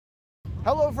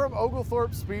Hello from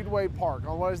Oglethorpe Speedway Park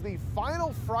on what is the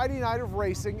final Friday night of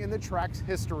racing in the track's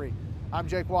history. I'm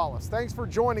Jake Wallace. Thanks for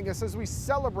joining us as we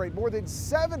celebrate more than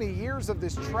 70 years of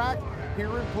this track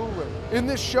here in Pooler. In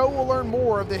this show, we'll learn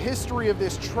more of the history of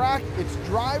this track, its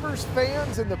drivers,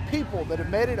 fans, and the people that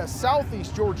have made it a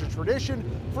Southeast Georgia tradition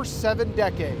for 7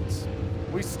 decades.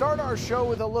 We start our show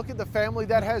with a look at the family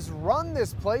that has run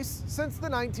this place since the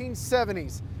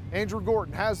 1970s. Andrew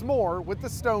Gorton has more with the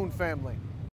Stone family.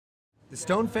 The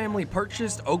Stone family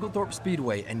purchased Oglethorpe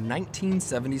Speedway in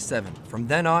 1977. From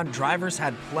then on, drivers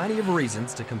had plenty of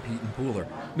reasons to compete in Pooler.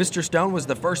 Mr. Stone was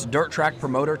the first dirt track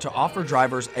promoter to offer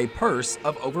drivers a purse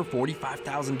of over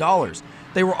 $45,000.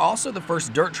 They were also the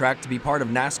first dirt track to be part of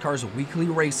NASCAR's weekly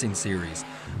racing series.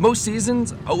 Most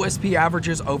seasons, OSP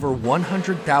averages over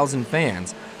 100,000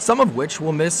 fans, some of which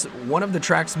will miss one of the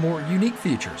track's more unique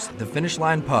features, the Finish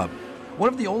Line Pub. One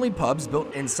of the only pubs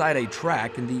built inside a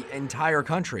track in the entire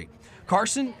country.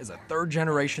 Carson is a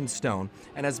third-generation Stone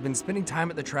and has been spending time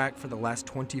at the track for the last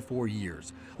 24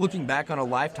 years. Looking back on a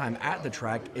lifetime at the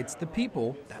track, it's the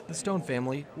people that the Stone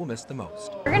family will miss the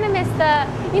most. We're going to miss the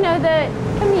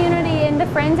community and the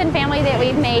friends and family that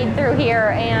we've made through here,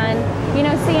 and,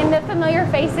 seeing the familiar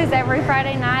faces every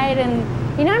Friday night, and,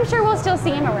 I'm sure we'll still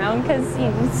see them around because,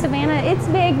 Savannah, it's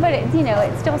big, but,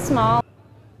 it's still small.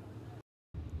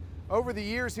 Over the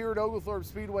years here at Oglethorpe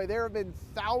Speedway, there have been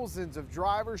thousands of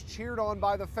drivers cheered on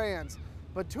by the fans,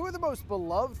 but two of the most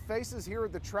beloved faces here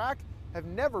at the track have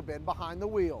never been behind the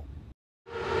wheel.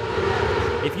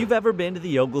 If you've ever been to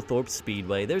the Oglethorpe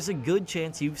Speedway, there's a good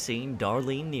chance you've seen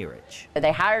Darlene Neerich.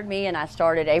 They hired me and I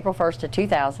started April 1st of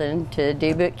 2000 to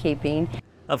do bookkeeping.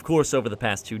 Of course, over the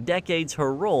past 2 decades,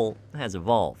 her role has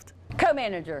evolved.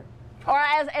 Co-manager, or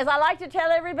as I like to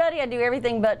tell everybody, I do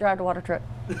everything but drive the water truck.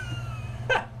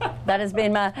 That has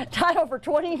been my title for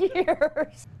 20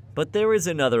 years. But there is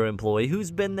another employee who's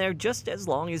been there just as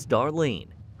long as Darlene,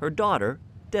 her daughter,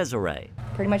 Desiree.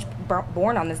 Pretty much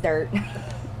born on this dirt.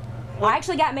 I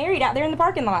actually got married out there in the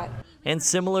parking lot. And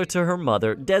similar to her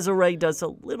mother, Desiree does a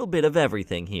little bit of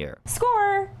everything here.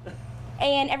 Score!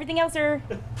 And everything else are...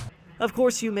 Of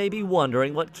course, you may be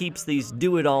wondering what keeps these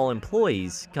do-it-all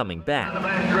employees coming back.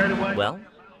 Well,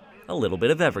 a little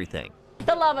bit of everything.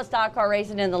 The love of stock car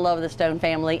racing and the love of the Stone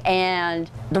family and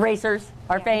the racers,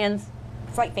 our fans.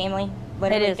 It's like family.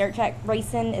 Literally, it is. Dirt track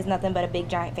racing is nothing but a big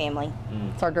giant family.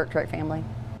 It's our dirt track family.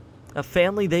 A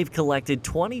family they've collected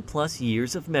 20-plus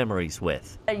years of memories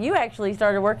with. You actually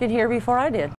started working here before I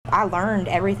did. I learned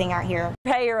everything out here.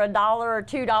 Pay her $1 or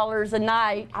 $2 a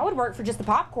night. I would work for just the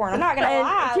popcorn. I'm not gonna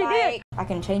lie. She did. I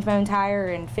can change my own tire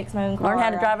and fix my own car. Learn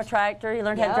how to drive a tractor. You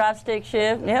learned how to drive stick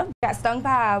shift. Yep. Got stung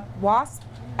by a wasp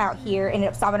out here, ended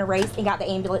up stopping a race and got the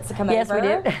ambulance to come over. Yes, we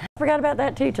did. Forgot about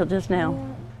that too till just now.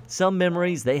 Some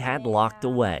memories they had locked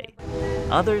away.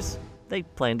 Others they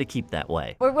plan to keep that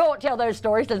way. We won't tell those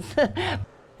stories.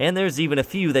 And there's even a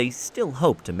few they still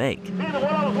hope to make. I'm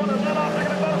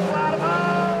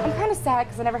kind of sad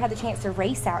because I never had the chance to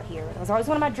race out here. It was always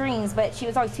one of my dreams, but she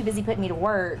was always too busy putting me to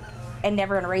work and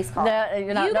never in a race car. No,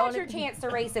 you got your chance to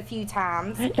race a few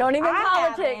times. Don't even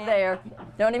politic there.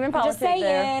 Don't even politic there. Just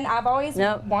saying, I've always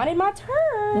wanted my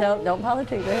turn. No, don't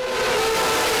politic there.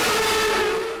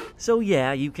 So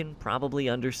yeah, you can probably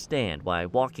understand why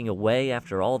walking away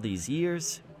after all these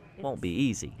years won't be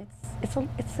easy. It's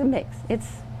a mix. It's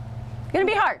gonna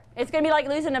be hard. It's gonna be like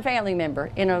losing a family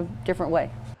member in a different way.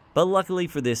 But luckily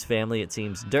for this family, it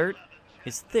seems dirt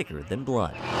is thicker than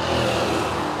blood.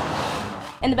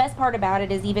 And the best part about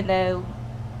it is, even though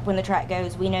when the track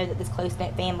goes, we know that this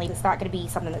close-knit family, it's not going to be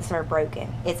something that's sort of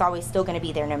broken. It's always still going to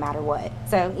be there no matter what.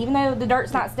 So even though the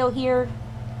dirt's not still here,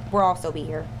 we'll all still be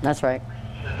here. That's right.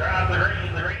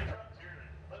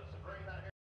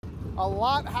 A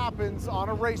lot happens on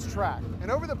a racetrack,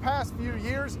 and over the past few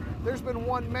years, there's been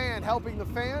one man helping the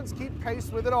fans keep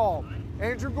pace with it all.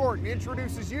 Andrew Gorton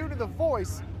introduces you to the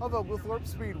voice of Oglethorpe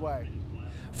Speedway.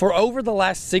 For over the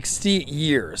last 60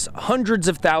 years, hundreds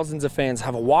of thousands of fans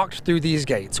have walked through these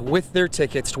gates with their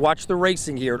tickets to watch the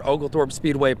racing here at Oglethorpe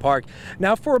Speedway Park.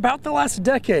 Now, for about the last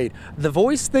decade, the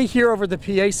voice they hear over the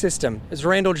PA system is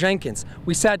Randall Jenkins.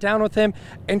 We sat down with him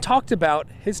and talked about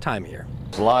his time here.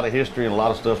 A lot of history and a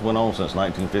lot of stuff went on since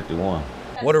 1951.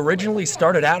 What originally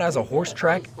started out as a horse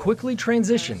track quickly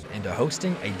transitioned into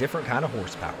hosting a different kind of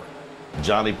horsepower.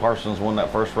 Johnny Parsons won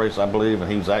that first race, I believe, and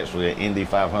he was actually an Indy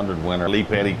 500 winner. Lee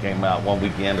Petty came out one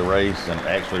weekend to race, and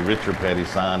actually Richard Petty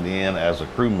signed in as a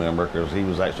crew member because he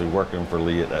was actually working for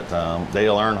Lee at that time.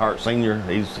 Dale Earnhardt Sr.,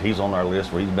 he's on our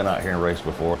list where he's been out here and raced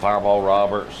before. Fireball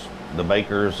Roberts, the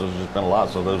Bakers, there's just been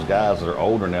lots of those guys that are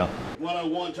older now.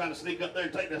 101 trying to sneak up there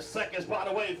and take the second spot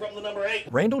away from the number 8.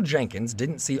 Randall Jenkins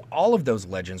didn't see all of those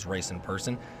legends race in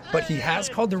person, but he has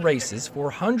called the races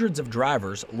for hundreds of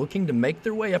drivers looking to make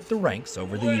their way up the ranks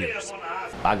over the years.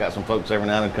 I got some folks every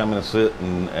now and then come in and sit,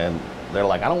 and they're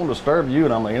like, I don't want to disturb you,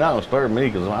 and I'm like, you're not going to disturb me,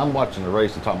 because I'm watching the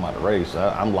race and talking about the race.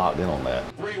 I'm locked in on that.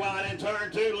 3 wide in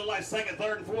turn 2, look like second,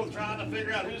 third, and fourth, trying to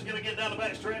figure out who's going to get down the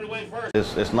back straightaway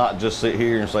first. It's not just sit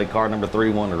here and say car number 3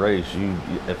 won the race.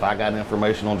 If I got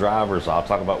information on drivers, I'll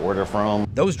talk about where they're from.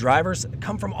 Those drivers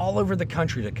come from all over the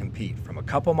country to compete, from a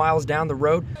couple miles down the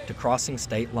road to crossing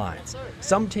state lines.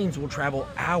 Some teams will travel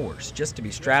hours just to be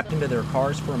strapped into their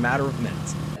cars for a matter of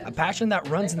minutes. A passion that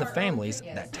runs in the families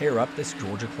that tear up this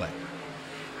Georgia clay.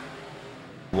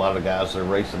 A lot of the guys that are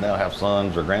racing now have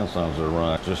sons or grandsons that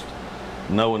run. Just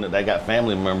knowing that they got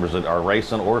family members that are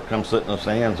racing or come sit in the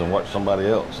stands and watch somebody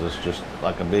else. It's just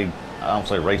like a big, I don't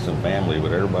say racing family,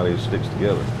 but everybody sticks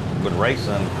together. With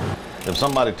racing, if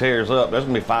somebody tears up, there's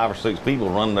gonna be 5 or 6 people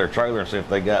running their trailer and see if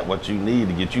they got what you need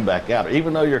to get you back out.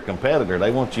 Even though you're a competitor,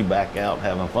 they want you back out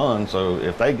having fun. So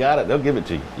if they got it, they'll give it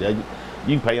to you. Yeah,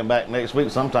 you can pay them back next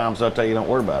week. Sometimes they'll tell you don't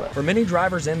worry about it. For many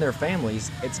drivers and their families,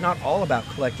 it's not all about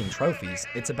collecting trophies,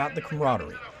 it's about the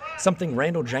camaraderie. Something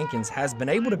Randall Jenkins has been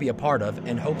able to be a part of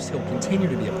and hopes he'll continue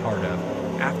to be a part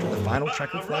of after the final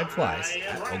checkered flag flies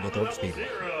at Oglethorpe Speedway.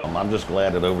 I'm just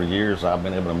glad that over years I've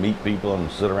been able to meet people and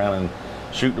sit around and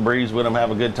shoot the breeze with them, have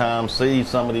a good time, see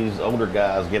some of these older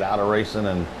guys get out of racing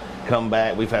and come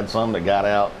back. We've had some that got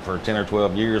out for 10 or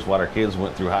 12 years while their kids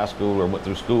went through high school or went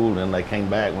through school, and then they came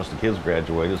back once the kids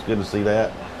graduated. It's good to see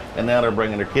that. And now they're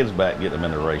bringing their kids back, getting them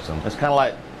into racing. It's kind of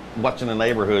like watching the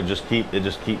neighborhood it just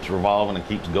keeps revolving and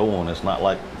keeps going. It's not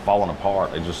like falling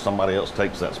apart. It just somebody else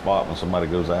takes that spot when somebody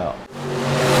goes out.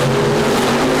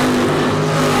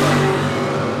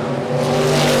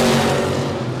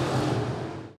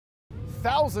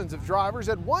 Thousands of drivers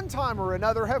at one time or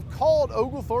another have called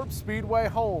Oglethorpe Speedway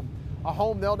home, a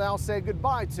home they'll now say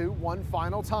goodbye to one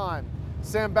final time.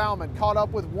 Sam Bauman caught up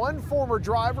with one former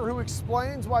driver who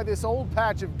explains why this old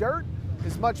patch of dirt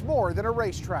is much more than a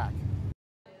racetrack.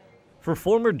 For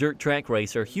former dirt track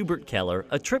racer Hubert Keller,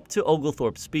 a trip to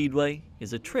Oglethorpe Speedway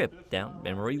is a trip down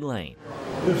memory lane.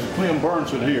 This is Clem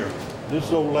Burnson here. This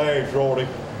is old Larry Drawdy.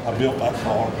 I built that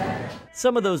car.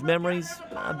 Some of those memories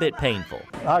a bit painful.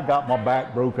 I got my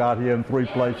back broke out here in 3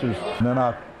 places, and then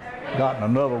I got in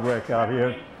another wreck out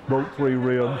here, broke 3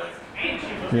 ribs.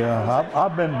 Yeah,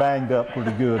 I've been banged up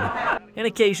pretty good. And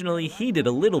occasionally he did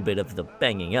a little bit of the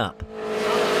banging up.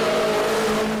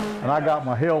 And I got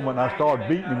my helmet and I started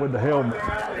beating him with the helmet.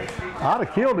 I'd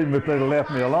have killed him if they'd have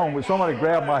left me alone, but somebody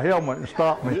grabbed my helmet and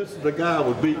stopped me. This is the guy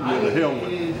who was beating me with the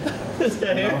helmet. This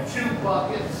guy here? 2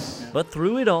 buckets. But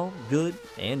through it all, good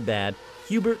and bad,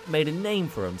 Hubert made a name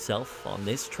for himself on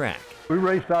this track. We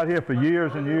raced out here for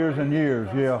years and years and years,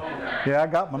 yeah. Yeah, I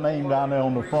got my name down there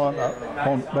on the front.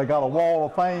 They got a wall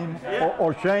of fame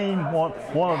or shame, one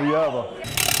or the other.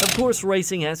 Of course,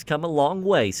 racing has come a long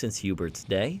way since Hubert's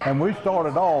day. And we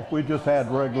started off, we just had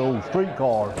regular old street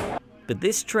cars. But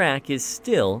this track is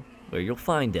still where you'll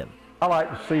find him. I like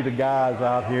to see the guys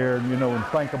out here, and, and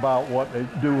think about what they're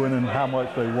doing and how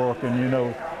much they're working,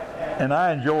 And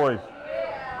I enjoy,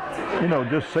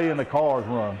 just seeing the cars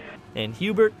run. And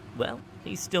Hubert, well,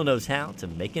 he still knows how to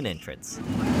make an entrance.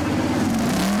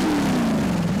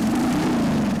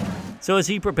 So as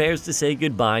he prepares to say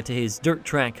goodbye to his dirt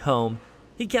track home,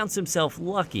 he counts himself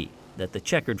lucky that the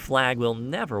checkered flag will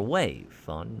never wave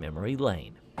on memory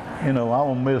lane. I'm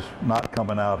going to miss not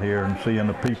coming out here and seeing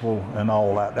the people and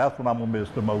all that. That's what I'm going to miss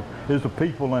the most, is the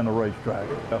people and the racetrack.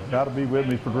 Got to be with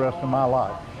me for the rest of my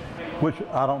life, which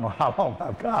I don't know how long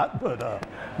I've got, but,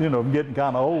 I'm getting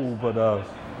kind of old, but,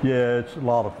 yeah, it's a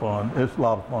lot of fun. It's a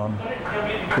lot of fun.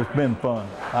 It's been fun.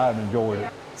 I've enjoyed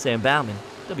it. Sam Bauman,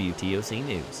 WTOC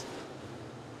News.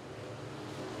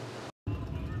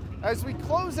 As we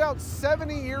close out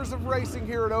 70 years of racing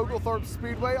here at Oglethorpe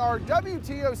Speedway, our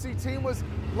WTOC team was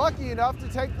lucky enough to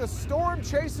take the Storm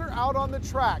Chaser out on the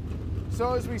track.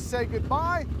 So as we say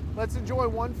goodbye, let's enjoy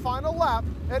one final lap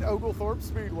at Oglethorpe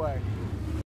Speedway.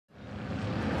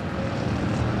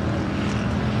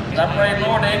 I pray,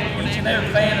 Lord, each and every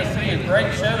fan to see a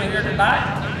great show here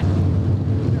tonight.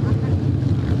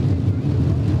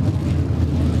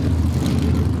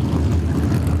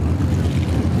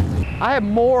 I have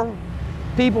more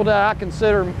people that I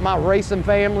consider my racing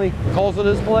family because of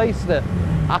this place that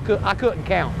I couldn't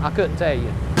count. I couldn't tell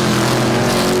you.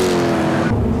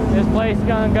 This place is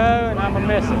gonna go and I'm gonna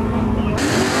miss it.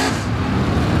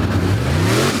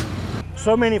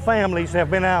 So many families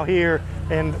have been out here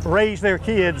and raised their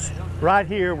kids right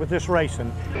here with this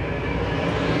racing.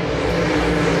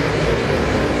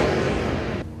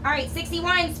 right,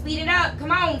 61, speed it up.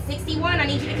 Come on, 61, I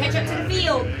need you to catch up to the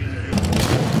field.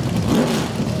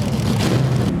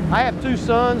 I have 2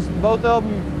 sons. Both of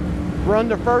them run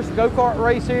their first go-kart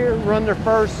race here, run their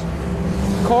first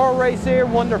car race here,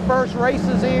 won their first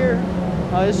races here.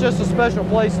 It's just a special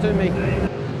place to me.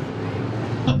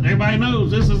 Everybody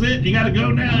knows this is it. You gotta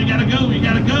go now. You gotta go. You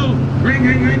gotta go. Ring,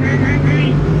 ring, ring, ring, ring,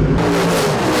 ring.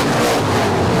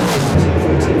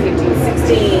 14, 15,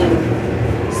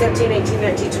 16, 17, 18,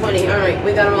 19, 20. All right,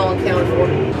 we got them all accounted for.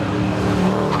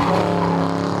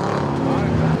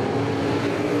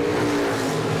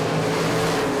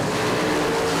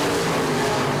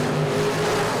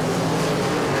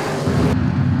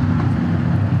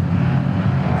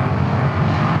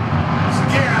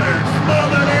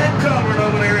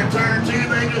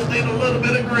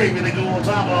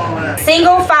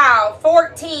 Single file,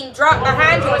 14, drop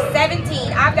behind your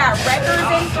 17. I've got wreckers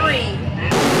in 3.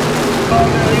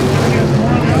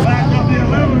 Back up the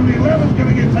 11. The 11's going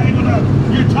to get tangled up.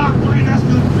 Your top 3, that's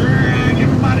going to drag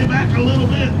everybody back a little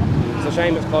bit. It's a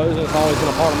shame it's closing. It's always been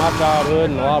a part of my childhood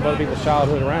and a lot of other people's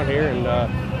childhood around here, and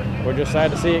we're just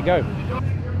sad to see it go.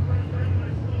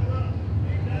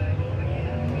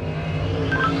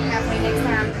 Halfway next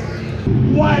time.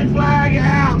 White flag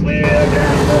out. Clear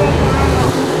down full mile.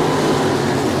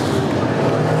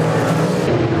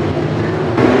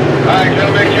 All right,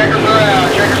 gentlemen, checkers are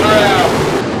out. Checkers are out.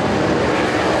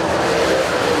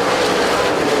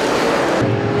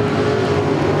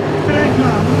 They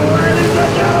come, ladies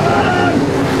and gentlemen,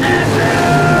 Mr.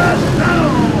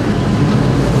 Stone.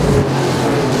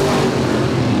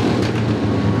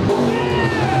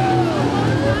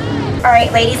 All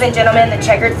right, ladies and gentlemen, the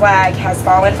checkered flag has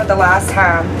fallen for the last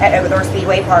time at Oglethorpe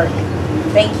Speedway Park.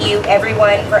 Thank you,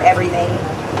 everyone, for everything.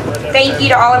 Thank you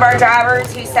to all of our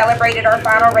drivers who celebrated our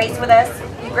final race with us.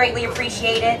 We greatly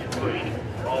appreciate it.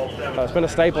 It's been a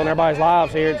staple in everybody's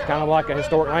lives here. It's kind of like a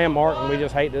historic landmark, and we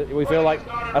just hate that. We feel like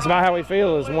that's about how we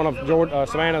feel. Is one of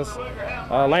Savannah's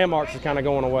landmarks is kind of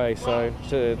going away. So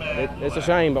it's a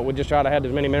shame, but we just try to have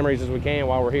as many memories as we can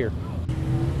while we're here.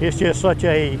 It's just such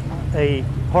a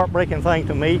heartbreaking thing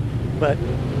to me, but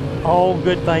all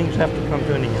good things have to come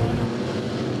to an end.